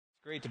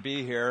Great to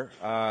be here.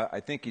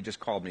 I think you just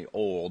called me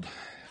old,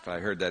 if I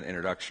heard that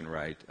introduction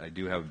right. I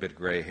do have a bit of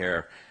gray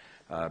hair,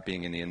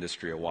 being in the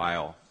industry a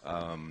while.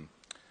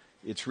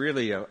 It's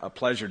really a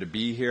pleasure to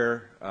be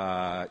here.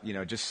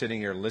 Just sitting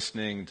here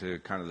listening to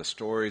kind of the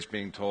stories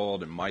being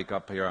told and Mike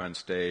up here on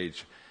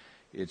stage.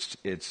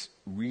 It's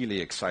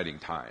really exciting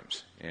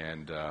times,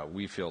 and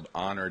we feel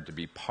honored to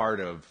be part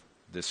of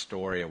this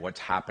story of what's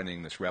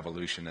happening, this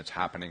revolution that's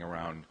happening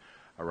around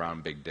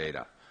big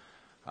data.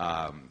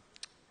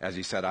 As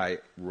he said, I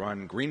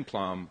run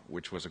Greenplum,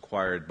 which was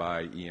acquired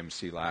by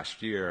EMC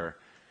last year,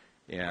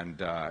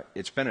 and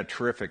it's been a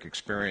terrific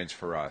experience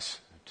for us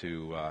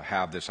to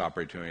have this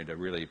opportunity to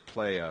really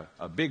play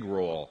a big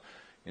role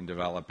in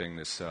developing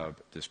this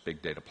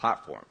big data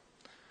platform.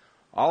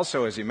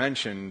 Also, as he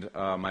mentioned,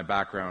 my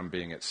background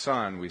being at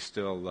Sun, I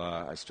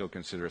still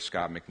consider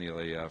Scott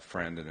McNeely a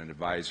friend and an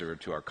advisor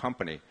to our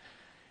company.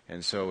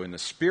 And so in the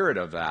spirit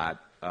of that,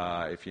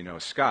 if you know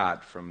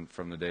Scott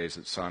from the days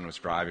that Sun was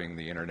driving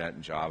the internet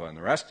and Java and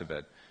the rest of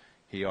it,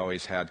 he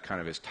always had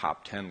kind of his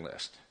top 10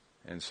 list.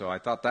 And so I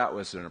thought that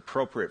was an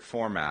appropriate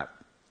format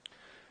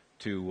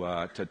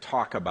to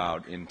talk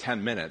about in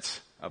 10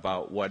 minutes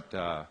about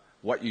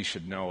what you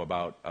should know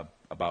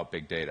about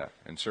big data.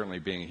 And certainly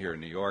being here in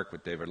New York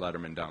with David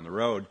Letterman down the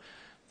road,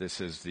 this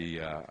is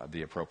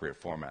the appropriate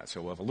format.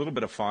 So we'll have a little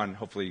bit of fun.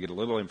 Hopefully you get a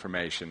little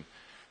information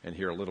and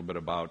hear a little bit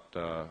about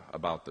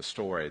the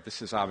story.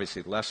 This is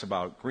obviously less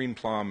about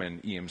Greenplum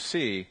and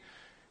EMC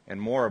and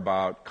more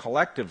about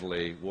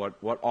collectively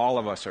what all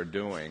of us are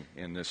doing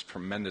in this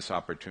tremendous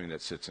opportunity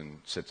that sits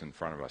in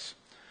front of us.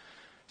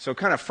 So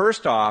kind of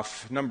first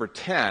off, number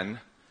 10,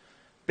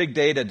 big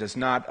data does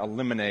not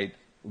eliminate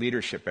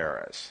leadership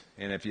eras.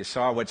 And if you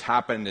saw what's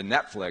happened in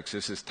Netflix,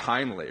 this is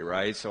timely,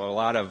 right? So a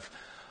lot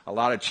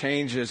of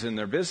changes in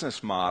their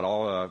business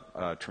model,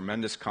 a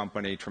tremendous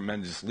company,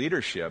 tremendous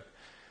leadership,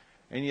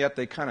 and yet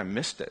they kind of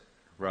missed it,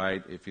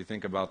 right? If you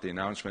think about the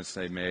announcements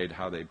they made,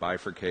 how they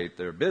bifurcate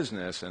their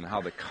business and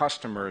how the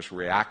customers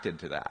reacted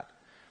to that.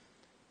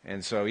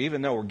 And so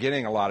even though we're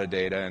getting a lot of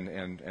data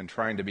and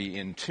trying to be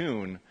in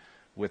tune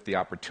with the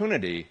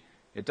opportunity,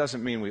 it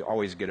doesn't mean we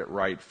always get it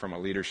right from a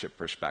leadership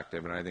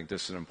perspective. And I think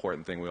this is an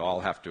important thing we all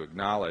have to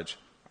acknowledge.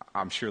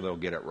 I'm sure they'll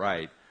get it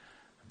right.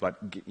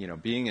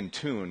 But being in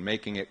tune,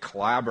 making it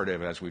collaborative,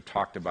 as we've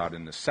talked about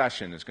in this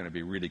session, is going to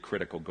be really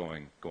critical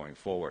going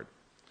forward.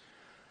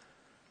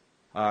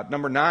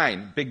 Number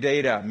 9, big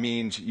data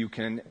means you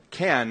can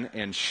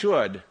and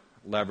should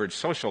leverage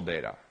social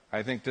data.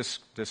 I think this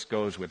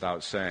goes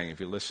without saying.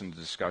 If you listen to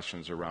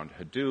discussions around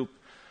Hadoop,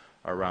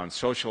 around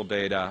social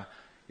data,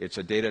 it's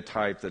a data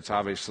type that's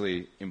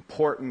obviously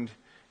important.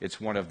 It's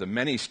one of the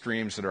many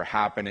streams that are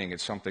happening.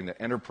 It's something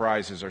that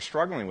enterprises are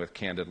struggling with,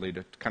 candidly,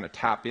 to kind of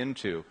tap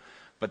into.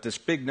 But this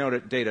big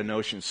data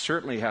notion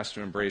certainly has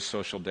to embrace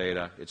social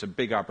data. It's a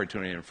big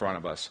opportunity in front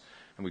of us,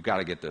 and we've got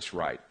to get this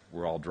right.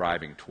 We're all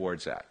driving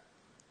towards that.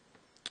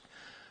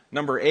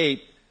 Number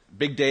 8,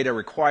 big data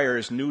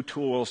requires new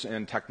tools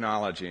and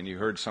technology, and you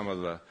heard some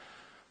of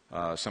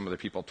the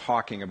people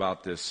talking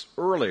about this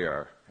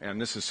earlier, and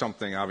this is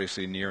something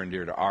obviously near and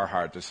dear to our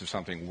heart. This is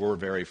something we're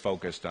very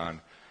focused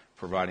on,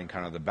 providing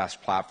kind of the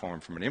best platform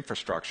from an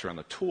infrastructure and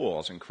the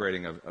tools and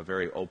creating a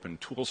very open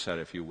tool set,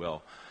 if you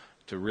will,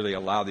 to really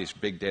allow these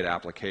big data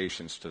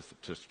applications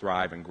to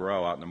thrive and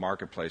grow out in the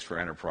marketplace for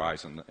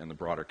enterprise and the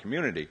broader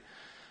community.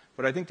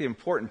 But I think the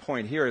important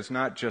point here is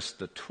not just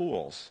the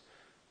tools,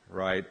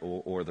 right,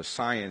 or the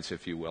science,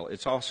 if you will.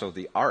 It's also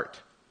the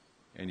art.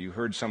 And you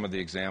heard some of the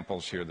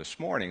examples here this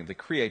morning, the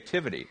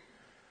creativity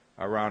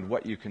around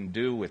what you can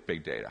do with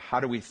big data. How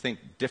do we think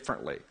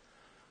differently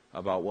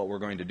about what we're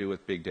going to do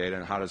with big data,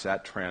 and how does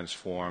that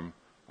transform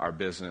our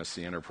business,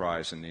 the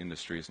enterprise, and the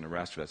industries, and the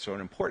rest of it? So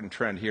an important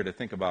trend here to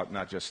think about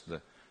not just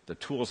the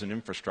tools and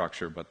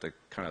infrastructure, but the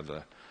kind of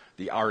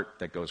the art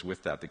that goes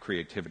with that, the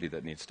creativity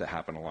that needs to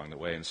happen along the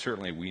way. And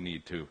certainly we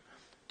need to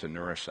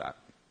nourish that.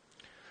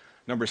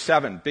 Number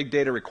 7, big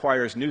data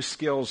requires new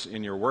skills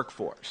in your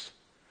workforce.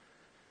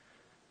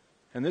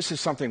 And this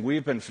is something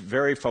we've been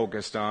very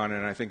focused on,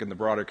 and I think in the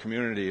broader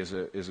community is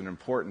an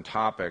important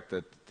topic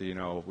that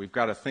we've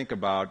got to think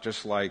about,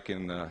 just like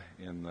in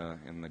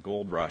the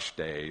gold rush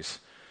days,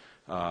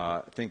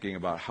 thinking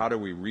about how do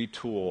we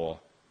retool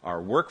our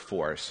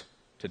workforce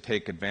to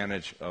take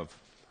advantage of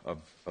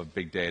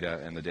big data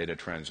and the data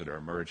trends that are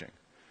emerging.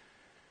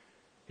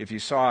 If you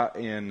saw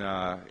in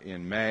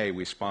May,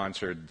 we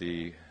sponsored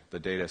the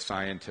Data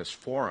Scientist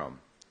Forum,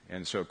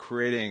 and so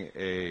creating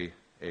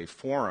a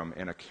forum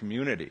and a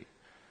community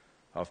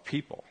of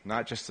people,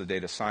 not just the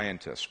data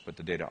scientists, but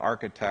the data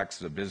architects,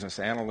 the business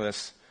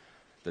analysts,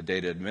 the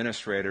data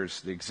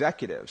administrators, the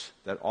executives,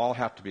 that all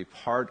have to be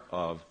part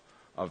of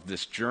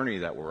this journey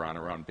that we're on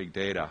around big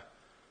data.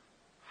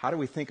 How do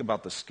we think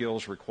about the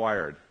skills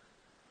required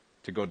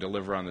to go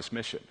deliver on this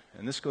mission?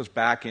 And this goes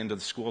back into the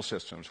school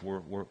systems.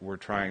 We're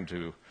trying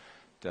to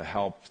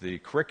help the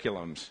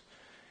curriculums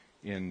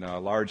in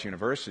large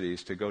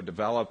universities to go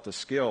develop the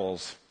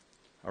skills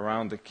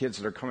around the kids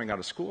that are coming out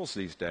of schools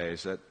these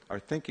days that are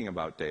thinking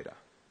about data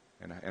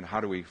and how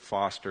do we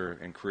foster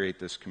and create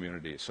this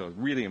community. So a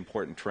really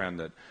important trend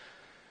that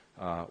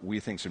we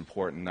think is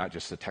important, not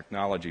just the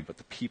technology, but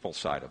the people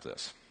side of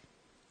this.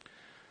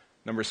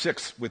 Number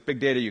 6, with big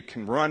data you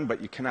can run,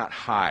 but you cannot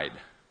hide.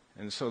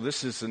 And so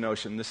this is the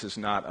notion, this is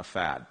not a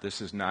fad.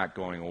 This is not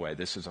going away.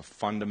 This is a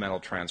fundamental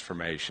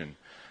transformation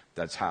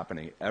that's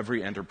happening.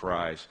 Every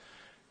enterprise,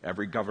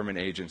 every government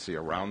agency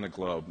around the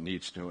globe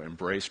needs to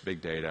embrace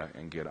big data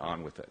and get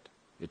on with it.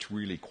 It's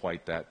really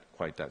quite that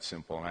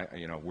simple.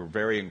 And we're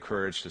very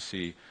encouraged to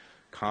see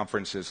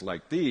conferences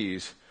like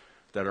these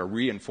that are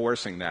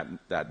reinforcing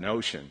that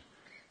notion.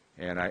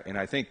 And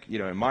I think,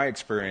 in my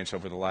experience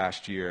over the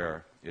last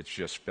year, it's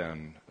just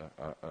been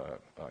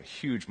a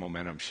huge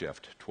momentum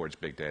shift towards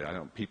big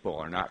data. People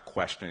are not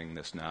questioning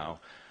this now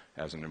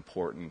as an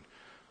important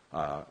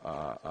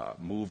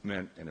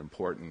movement, an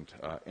important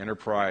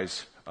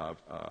enterprise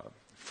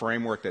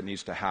framework that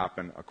needs to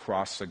happen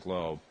across the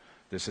globe.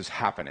 This is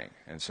happening,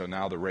 and so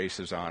now the race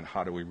is on.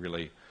 How do we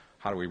really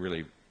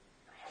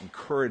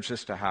encourage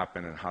this to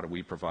happen, and how do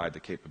we provide the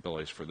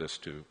capabilities for this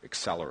to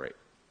accelerate?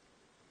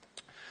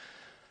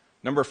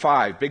 Number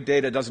 5, big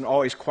data doesn't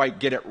always quite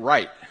get it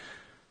right.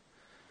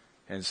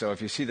 And so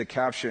if you see the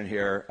caption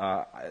here,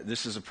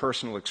 this is a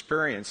personal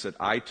experience that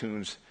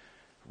iTunes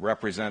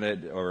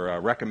represented or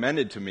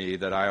recommended to me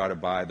that I ought to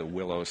buy the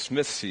Willow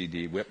Smith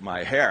CD, Whip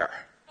My Hair.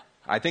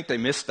 I think they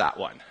missed that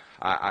one.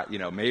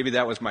 Maybe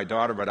that was my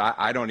daughter, but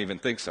I don't even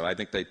think so. I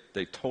think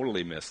they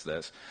totally missed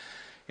this.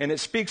 And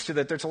it speaks to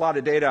that there's a lot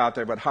of data out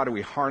there, but how do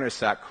we harness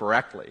that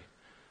correctly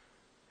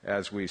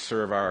as we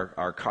serve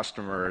our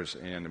customers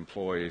and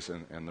employees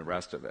and the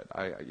rest of it?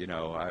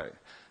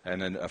 And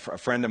then a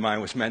friend of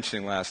mine was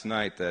mentioning last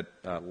night that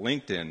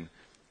LinkedIn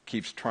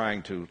keeps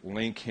trying to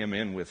link him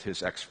in with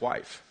his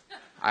ex-wife.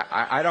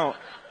 I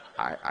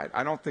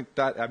don't think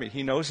that. I mean,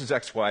 he knows his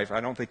ex-wife.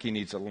 I don't think he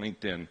needs a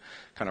LinkedIn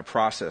kind of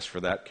process for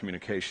that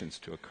communications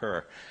to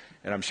occur.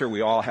 And I'm sure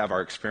we all have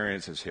our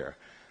experiences here.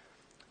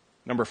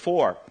 Number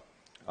 4,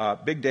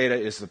 big data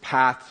is the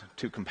path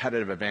to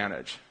competitive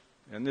advantage.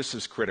 And this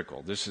is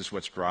critical. This is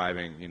what's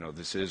driving,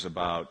 this is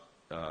about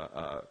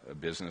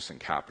business and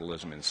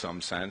capitalism in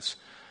some sense,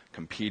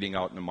 competing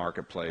out in the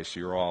marketplace.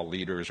 You're all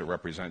leaders or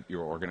represent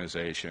your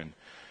organization.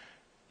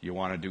 You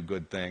want to do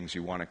good things.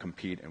 You want to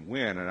compete and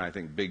win. And I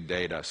think big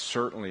data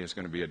certainly is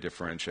going to be a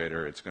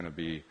differentiator. It's going to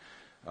be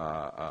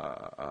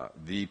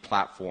the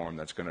platform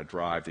that's going to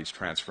drive these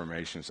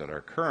transformations that are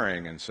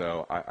occurring. And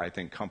so I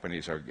think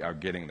companies are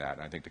getting that.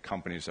 And I think the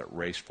companies that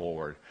race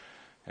forward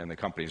and the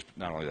companies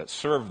not only that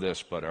serve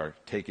this but are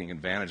taking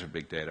advantage of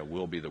big data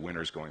will be the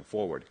winners going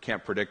forward.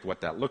 Can't predict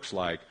what that looks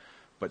like,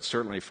 but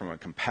certainly from a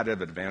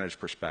competitive advantage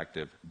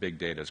perspective, big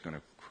data is going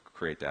to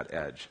create that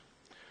edge.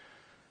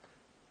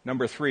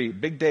 Number 3,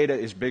 big data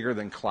is bigger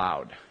than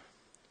cloud.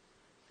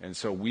 And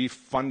so we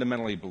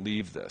fundamentally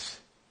believe this,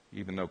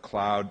 even though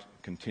cloud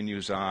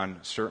continues on,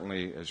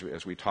 certainly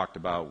as we talked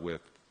about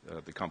with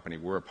the company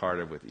we're a part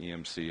of, with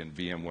EMC and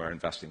VMware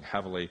investing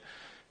heavily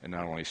in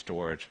not only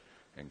storage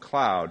and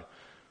cloud,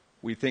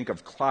 we think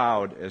of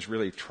cloud as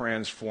really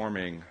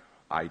transforming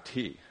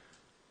IT.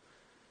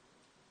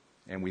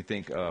 And we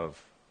think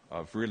of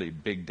really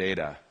big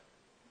data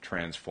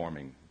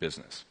transforming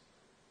business,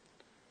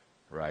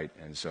 right?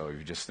 And so if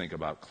you just think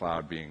about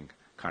cloud being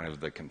kind of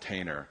the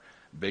container,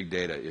 big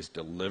data is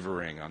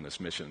delivering on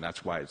this mission.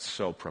 That's why it's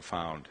so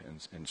profound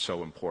and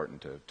so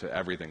important to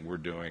everything we're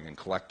doing and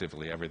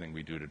collectively everything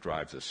we do to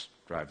drive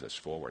this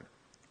forward.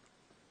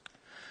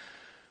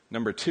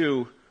 Number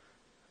 2,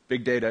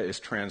 big data is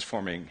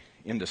transforming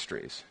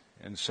industries.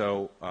 And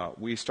so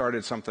we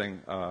started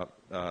something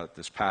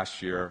this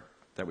past year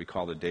that we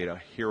call the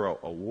Data Hero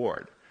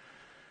Award.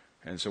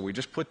 And so we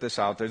just put this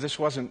out there. This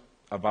wasn't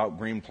about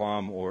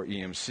Greenplum or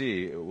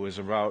EMC. It was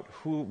about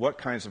what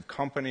kinds of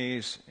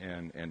companies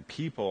and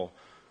people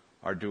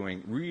are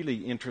doing really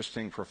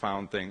interesting,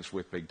 profound things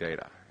with big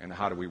data. And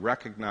how do we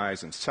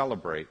recognize and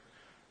celebrate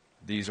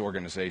these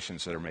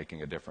organizations that are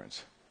making a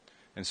difference?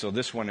 And so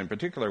this one in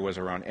particular was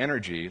around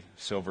energy,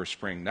 Silver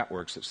Spring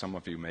Networks, that some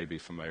of you may be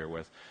familiar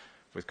with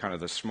kind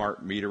of the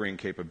smart metering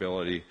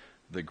capability,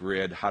 the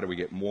grid. How do we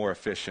get more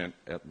efficient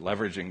at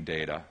leveraging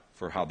data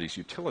for how these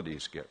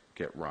utilities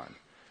get run?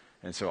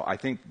 And so I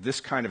think this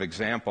kind of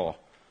example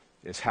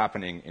is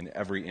happening in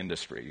every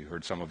industry. You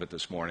heard some of it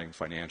this morning,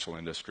 financial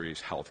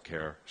industries,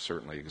 healthcare,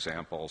 certainly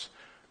examples.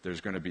 There's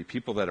going to be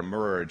people that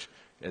emerge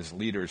as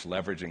leaders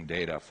leveraging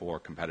data for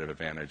competitive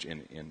advantage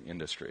in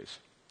industries.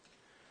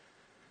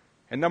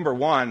 And number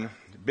 1,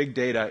 big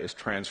data is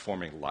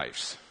transforming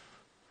lives.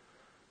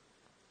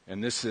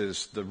 And this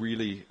is the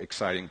really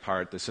exciting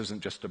part. This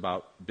isn't just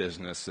about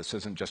business. This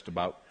isn't just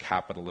about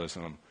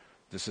capitalism.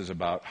 This is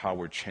about how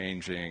we're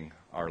changing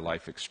our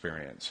life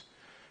experience.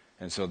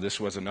 And so this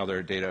was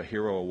another Data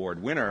Hero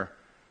Award winner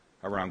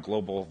around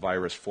global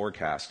virus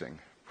forecasting,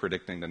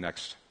 predicting the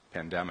next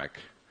pandemic,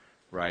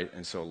 right?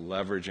 And so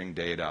leveraging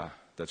data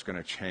that's going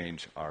to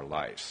change our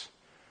lives.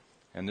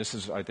 And this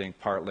is, I think,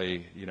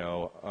 partly,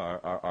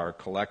 our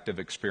collective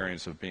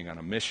experience of being on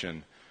a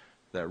mission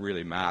that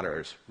really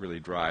matters, really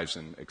drives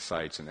and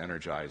excites and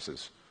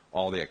energizes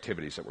all the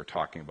activities that we're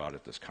talking about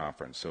at this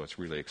conference. So it's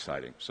really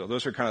exciting. So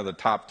those are kind of the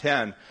top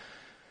 10.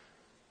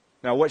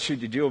 Now, what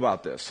should you do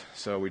about this?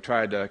 So we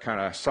tried to kind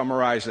of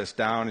summarize this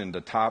down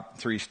into top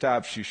 3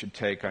 steps you should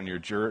take on your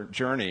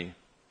journey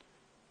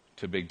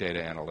to big data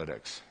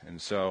analytics.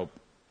 And so,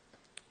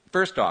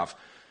 first off,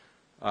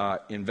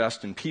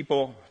 invest in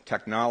people,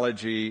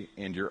 technology,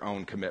 and your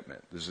own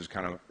commitment. This is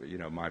kind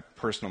of, my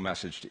personal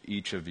message to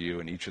each of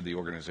you and each of the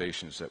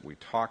organizations that we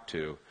talk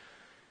to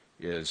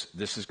is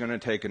this is going to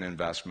take an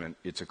investment.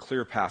 It's a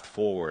clear path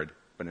forward,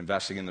 but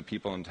investing in the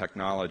people and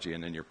technology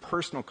and then your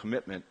personal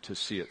commitment to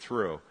see it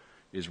through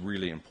is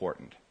really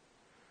important.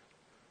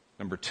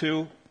 Number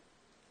 2,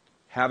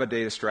 have a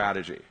data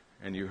strategy.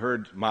 And you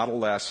heard model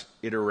less,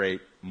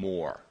 iterate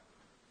more.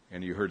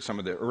 And you heard some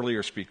of the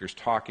earlier speakers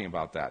talking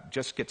about that.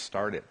 Just get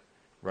started,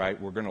 right?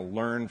 We're going to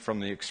learn from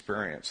the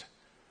experience.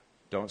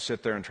 Don't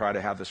sit there and try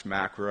to have this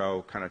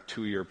macro kind of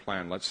 2-year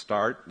plan. Let's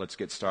start, let's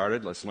get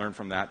started, let's learn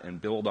from that and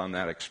build on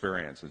that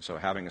experience. And so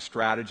having a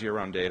strategy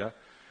around data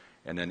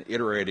and then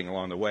iterating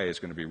along the way is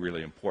going to be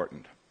really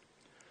important.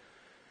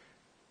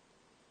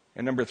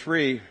 And number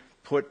 3,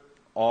 put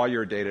all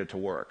your data to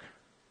work.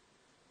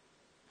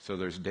 So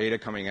there's data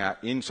coming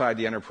out inside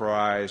the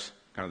enterprise,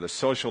 kind of the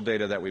social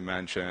data that we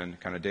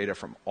mentioned, kind of data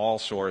from all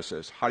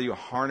sources. How do you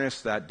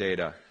harness that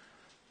data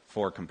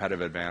for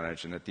competitive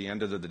advantage? And at the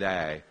end of the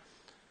day,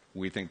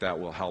 we think that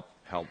will help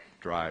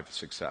drive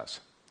success.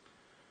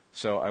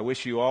 So I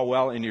wish you all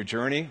well in your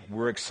journey.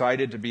 We're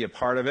excited to be a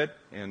part of it,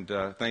 and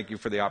thank you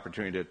for the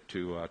opportunity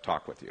to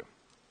talk with you.